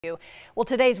Well,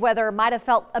 today's weather might have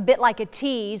felt a bit like a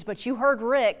tease, but you heard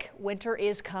Rick. Winter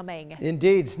is coming.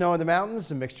 Indeed, snow in the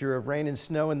mountains, a mixture of rain and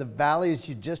snow in the valleys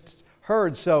you just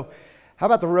heard. So how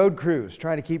about the road crews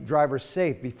trying to keep drivers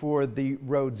safe before the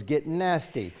roads get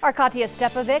nasty? Our Katya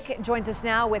Stepovic joins us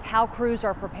now with how crews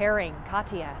are preparing.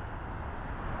 Katya.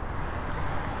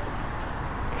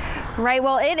 Right,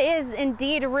 well, it is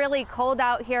indeed really cold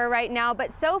out here right now,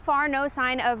 but so far no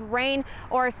sign of rain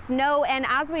or snow. And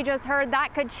as we just heard,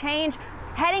 that could change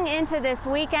heading into this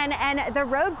weekend, and the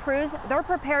road crews, they're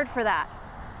prepared for that.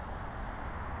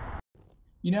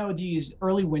 You know, these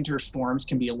early winter storms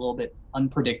can be a little bit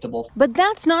unpredictable. But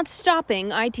that's not stopping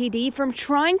ITD from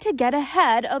trying to get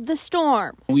ahead of the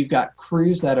storm. We've got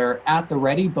crews that are at the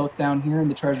ready, both down here in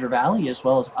the Treasure Valley as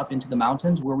well as up into the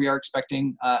mountains, where we are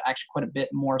expecting actually quite a bit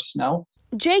more snow.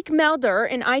 Jake Melder,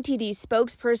 an ITD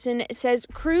spokesperson, says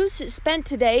crews spent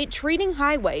today treating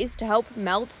highways to help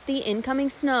melt the incoming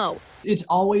snow. It's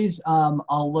always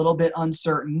a little bit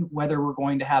uncertain whether we're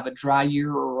going to have a dry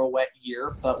year or a wet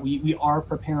year, but we are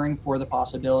preparing for the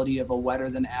possibility of a wetter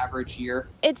than average year.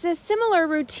 It's a similar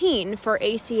routine for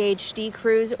ACHD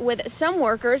crews, with some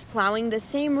workers plowing the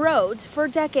same roads for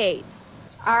decades.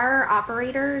 Our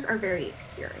operators are very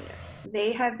experienced.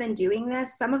 They have been doing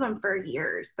this, some of them for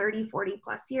years, 30, 40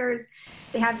 plus years.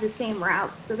 They have the same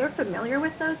routes, so they're familiar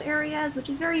with those areas, which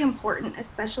is very important,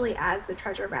 especially as the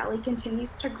Treasure Valley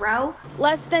continues to grow.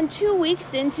 Less than 2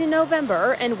 weeks into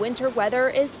November, and winter weather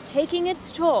is taking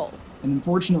its toll. And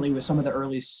unfortunately, with some of the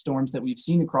early storms that we've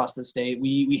seen across the state,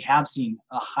 we have seen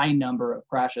a high number of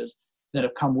crashes that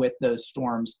have come with those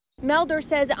storms. Melder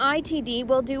says ITD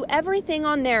will do everything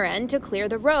on their end to clear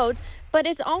the roads, but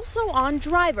it's also on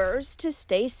drivers to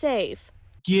stay safe.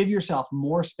 Give yourself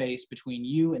more space between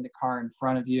you and the car in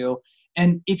front of you.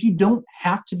 And if you don't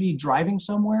have to be driving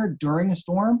somewhere during a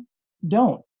storm,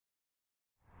 don't.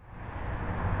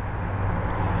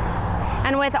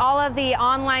 And with all of the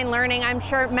online learning, I'm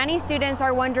sure many students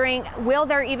are wondering, will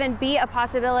there even be a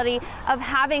possibility of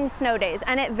having snow days?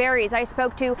 And it varies. I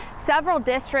spoke to several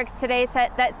districts today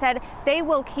that said they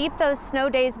will keep those snow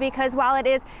days because while it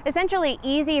is essentially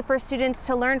easy for students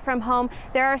to learn from home,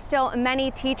 there are still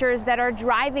many teachers that are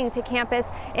driving to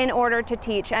campus in order to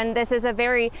teach. And this is a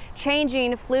very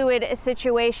changing, fluid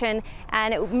situation.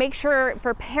 And make sure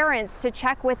for parents to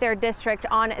check with their district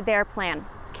on their plan.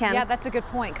 Kim? Yeah, that's a good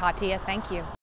point, Katya. Thank you.